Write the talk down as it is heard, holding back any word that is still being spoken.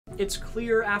It's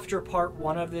clear after part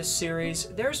 1 of this series,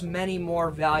 there's many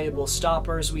more valuable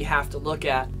stoppers we have to look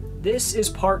at. This is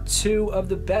part 2 of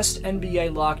the best NBA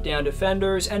lockdown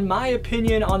defenders and my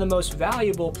opinion on the most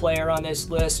valuable player on this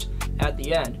list at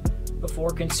the end. Before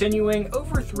continuing,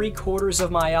 over 3/4 of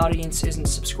my audience isn't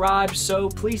subscribed, so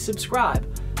please subscribe.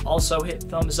 Also hit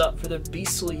thumbs up for the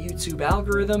beastly YouTube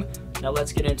algorithm. Now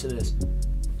let's get into this.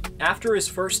 After his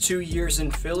first 2 years in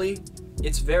Philly,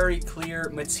 it's very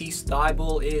clear Matisse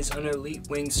Thybulle is an elite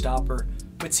wing stopper.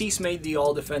 Matisse made the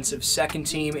all-defensive second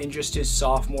team in just his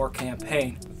sophomore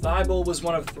campaign. Thybulle was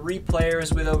one of 3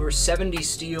 players with over 70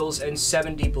 steals and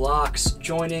 70 blocks,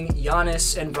 joining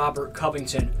Giannis and Robert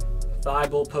Covington.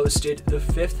 Thybulle posted the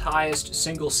 5th highest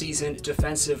single-season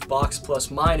defensive box plus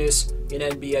minus in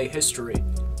NBA history.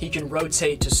 He can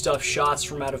rotate to stuff shots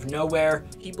from out of nowhere.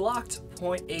 He blocked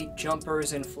 0.8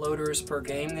 jumpers and floaters per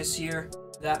game this year.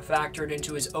 That factored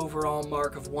into his overall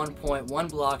mark of 1.1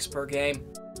 blocks per game.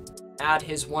 Add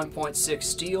his 1.6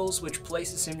 steals, which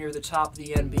places him near the top of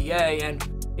the NBA, and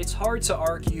it's hard to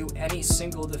argue any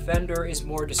single defender is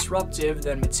more disruptive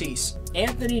than Matisse.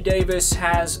 Anthony Davis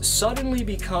has suddenly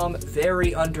become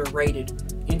very underrated.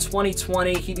 In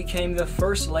 2020, he became the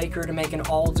first Laker to make an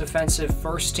all-defensive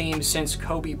first team since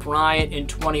Kobe Bryant in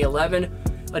 2011.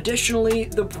 Additionally,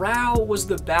 the brow was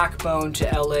the backbone to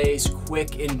LA's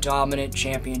quick and dominant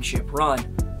championship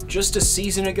run. Just a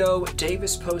season ago,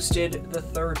 Davis posted the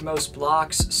 3rd most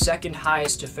blocks, 2nd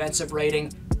highest defensive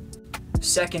rating,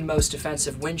 2nd most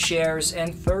defensive win shares,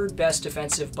 and 3rd best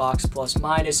defensive box plus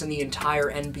minus in the entire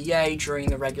NBA during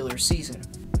the regular season.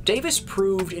 Davis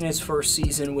proved in his first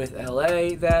season with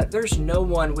LA that there's no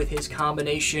one with his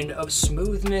combination of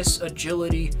smoothness,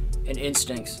 agility, and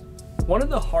instincts. One of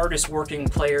the hardest working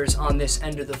players on this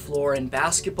end of the floor in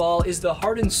basketball is the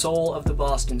heart and soul of the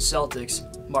Boston Celtics,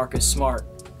 Marcus Smart.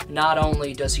 Not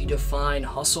only does he define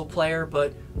hustle player,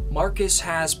 but Marcus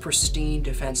has pristine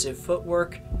defensive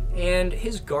footwork, and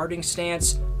his guarding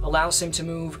stance allows him to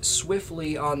move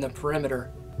swiftly on the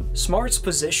perimeter. Smart's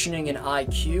positioning and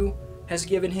IQ has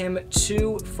given him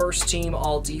 2 first-team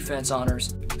all-defense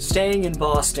honors. Staying in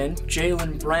Boston,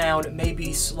 Jaylen Brown may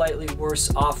be slightly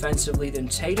worse offensively than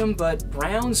Tatum, but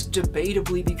Brown's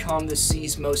debatably become the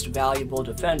C's most valuable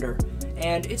defender.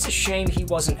 And it's a shame he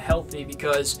wasn't healthy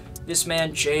because this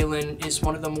man Jaylen is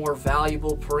one of the more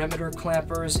valuable perimeter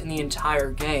clampers in the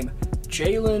entire game.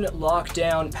 Jaylen locked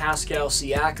down Pascal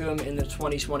Siakam in the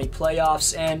 2020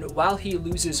 playoffs, and while he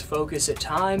loses focus at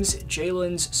times,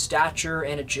 Jaylen's stature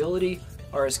and agility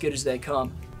are as good as they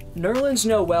come. Nerlens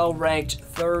Noel ranked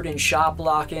 3rd in shot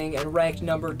blocking and ranked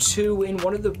number 2 in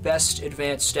one of the best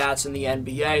advanced stats in the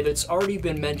NBA that's already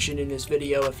been mentioned in this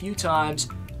video a few times,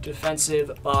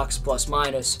 defensive box plus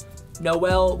minus.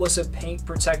 Noel was a paint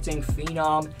protecting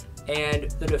phenom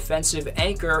and the defensive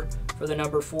anchor for the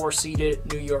number 4 seeded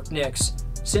New York Knicks.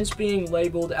 Since being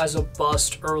labeled as a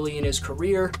bust early in his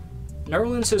career,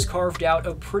 Nerlens has carved out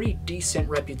a pretty decent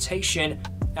reputation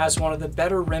as one of the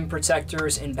better rim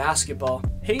protectors in basketball.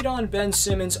 Hate on Ben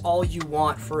Simmons all you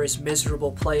want for his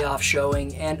miserable playoff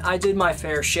showing, and I did my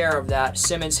fair share of that.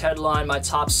 Simmons headlined my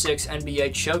top 6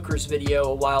 NBA chokers video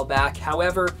a while back.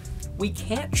 However, we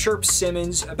can't chirp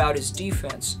Simmons about his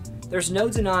defense. There's no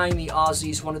denying the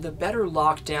Aussie's one of the better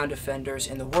lockdown defenders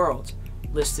in the world.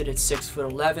 Listed at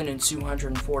 6'11" and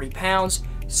 240 pounds,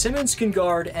 Simmons can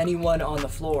guard anyone on the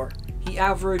floor. He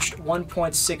averaged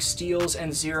 1.6 steals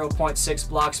and 0.6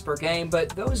 blocks per game, but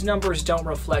those numbers don't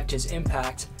reflect his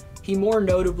impact. He more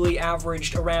notably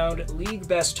averaged around league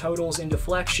best totals in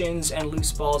deflections and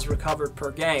loose balls recovered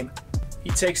per game. He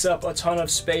takes up a ton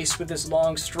of space with his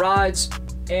long strides,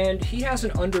 and he has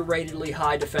an underratedly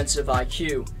high defensive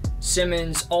IQ.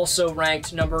 Simmons also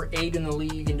ranked number 8 in the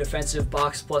league in defensive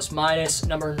box plus minus,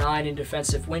 number 9 in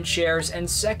defensive win shares, and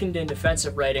 2nd in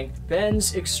defensive rating.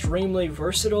 Ben's extremely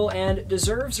versatile and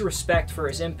deserves respect for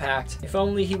his impact, if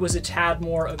only he was a tad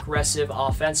more aggressive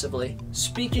offensively.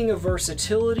 Speaking of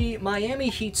versatility, Miami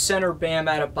Heat center Bam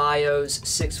Adebayo's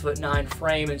 6'9"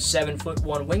 frame and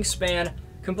 7'1" wingspan,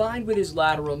 combined with his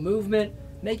lateral movement,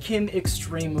 make him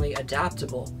extremely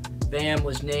adaptable. Bam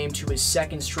was named to his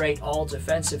 2nd straight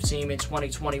all-defensive team in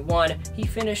 2021. He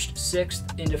finished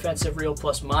 6th in defensive real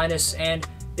plus minus, and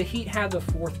the Heat had the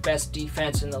 4th best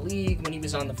defense in the league when he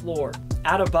was on the floor.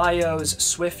 Adebayo's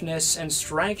swiftness and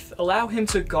strength allow him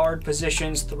to guard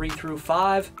positions 3 through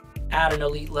 5 at an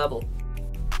elite level.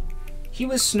 He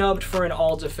was snubbed for an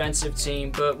all-defensive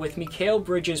team, but with Mikal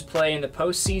Bridges' play in the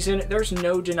postseason, there's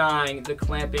no denying the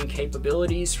clamping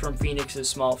capabilities from Phoenix's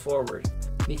small forward.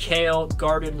 Mikal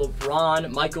guarded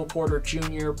LeBron, Michael Porter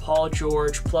Jr., Paul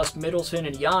George, plus Middleton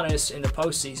and Giannis in the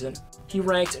postseason. He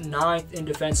ranked 9th in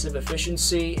defensive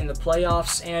efficiency in the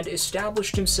playoffs and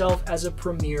established himself as a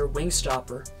premier wing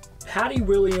stopper. Patty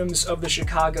Williams of the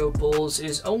Chicago Bulls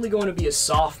is only going to be a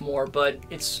sophomore, but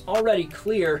it's already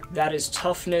clear that his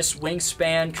toughness,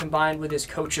 wingspan, combined with his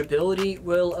coachability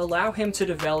will allow him to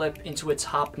develop into a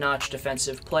top-notch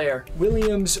defensive player.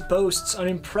 Williams boasts an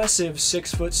impressive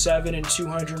 6'7" and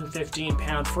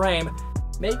 215-pound frame,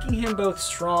 making him both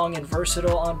strong and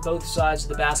versatile on both sides of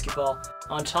the basketball.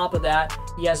 On top of that,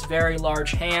 he has very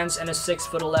large hands and a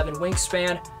 6'11"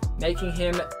 wingspan, making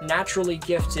him naturally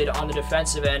gifted on the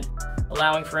defensive end,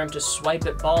 allowing for him to swipe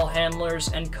at ball handlers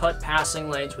and cut passing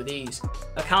lanes with ease.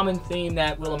 A common theme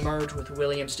that will emerge with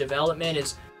Williams' development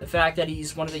is the fact that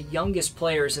he's one of the youngest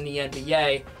players in the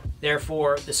NBA,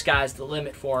 therefore the sky's the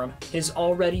limit for him. His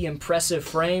already impressive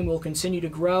frame will continue to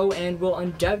grow and will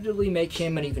undoubtedly make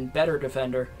him an even better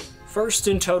defender. First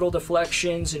in total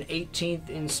deflections and 18th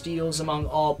in steals among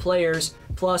all players,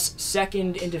 plus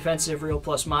second in defensive real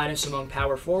plus minus among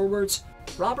power forwards,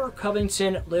 Robert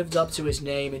Covington lived up to his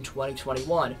name in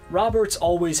 2021. Robert's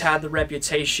always had the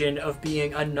reputation of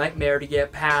being a nightmare to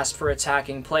get past for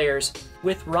attacking players.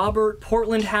 With Robert,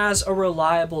 Portland has a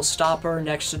reliable stopper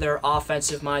next to their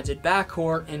offensive-minded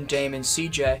backcourt in Dame and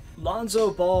CJ.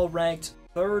 Lonzo Ball ranked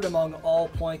 3rd among all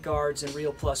point guards in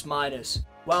real plus minus.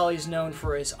 While he's known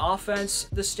for his offense,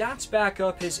 the stats back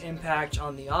up his impact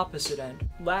on the opposite end.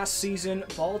 Last season,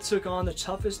 Ball took on the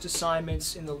toughest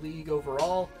assignments in the league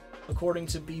overall. According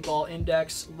to B-Ball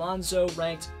Index, Lonzo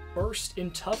ranked 1st in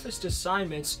toughest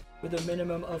assignments with a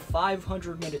minimum of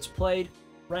 500 minutes played,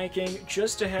 ranking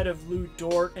just ahead of Lou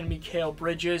Dort and Mikal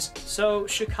Bridges. So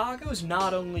Chicago's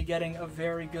not only getting a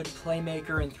very good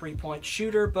playmaker and three-point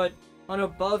shooter, but an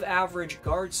above-average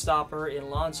guard stopper in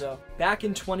Lonzo. Back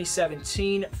in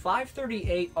 2017,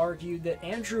 538 argued that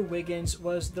Andrew Wiggins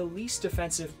was the least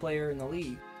defensive player in the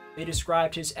league. They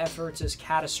described his efforts as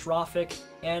catastrophic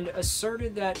and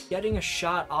asserted that getting a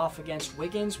shot off against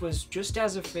Wiggins was just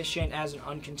as efficient as an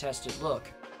uncontested look.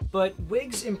 But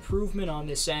Wiggs' improvement on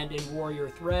this end in Warrior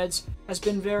Threads has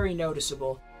been very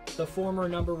noticeable. The former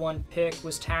 #1 pick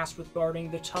was tasked with guarding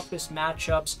the toughest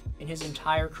matchups in his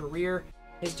entire career.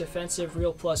 His defensive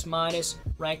real plus minus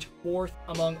ranked 4th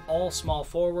among all small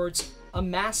forwards, a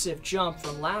massive jump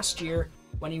from last year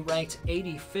when he ranked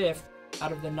 85th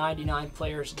out of the 99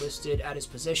 players listed at his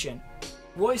position.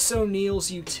 Royce O'Neal's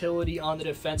utility on the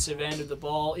defensive end of the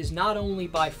ball is not only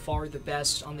by far the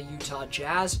best on the Utah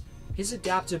Jazz, his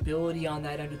adaptability on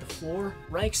that end of the floor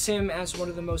ranks him as one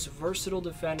of the most versatile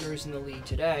defenders in the league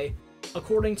today.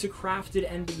 According to Crafted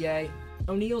NBA,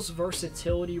 O'Neal's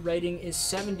versatility rating is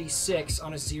 76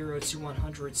 on a 0 to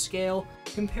 100 scale,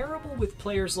 comparable with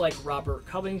players like Robert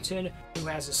Covington, who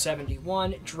has a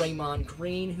 71, Draymond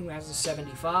Green, who has a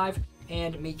 75,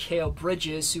 and Mikal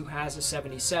Bridges, who has a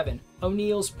 77.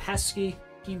 O'Neal's pesky,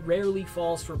 he rarely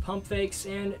falls for pump fakes,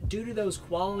 and due to those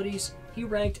qualities, he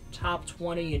ranked top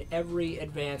 20 in every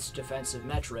advanced defensive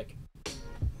metric.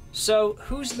 So,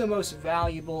 who's the most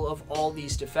valuable of all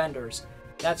these defenders?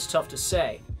 That's tough to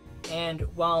say. And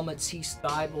while Matisse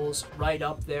Thybulle's right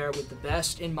up there with the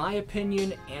best, in my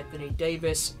opinion, Anthony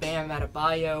Davis, Bam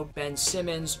Adebayo, Ben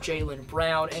Simmons, Jaylen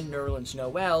Brown, and Nerlens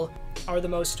Noel are the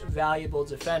most valuable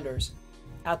defenders.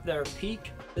 At their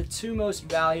peak, the two most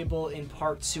valuable in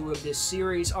Part 2 of this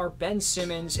series are Ben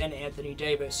Simmons and Anthony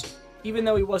Davis. Even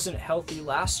though he wasn't healthy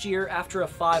last year after a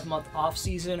 5-month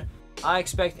offseason, I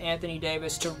expect Anthony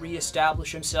Davis to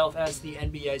re-establish himself as the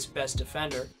NBA's best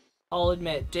defender. I'll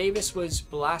admit, Davis was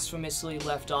blasphemously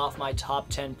left off my top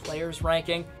 10 players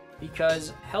ranking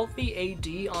because healthy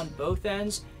AD on both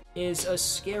ends is a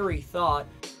scary thought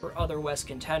for other West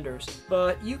contenders.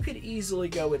 But you could easily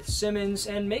go with Simmons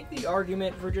and make the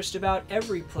argument for just about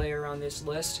every player on this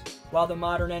list. While the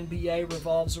modern NBA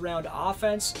revolves around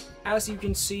offense, as you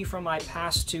can see from my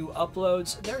past 2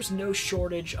 uploads, there's no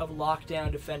shortage of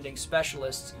lockdown defending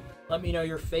specialists. Let me know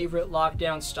your favorite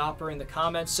lockdown stopper in the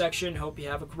comments section. Hope you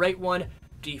have a great one.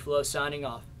 D-Flow signing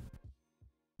off.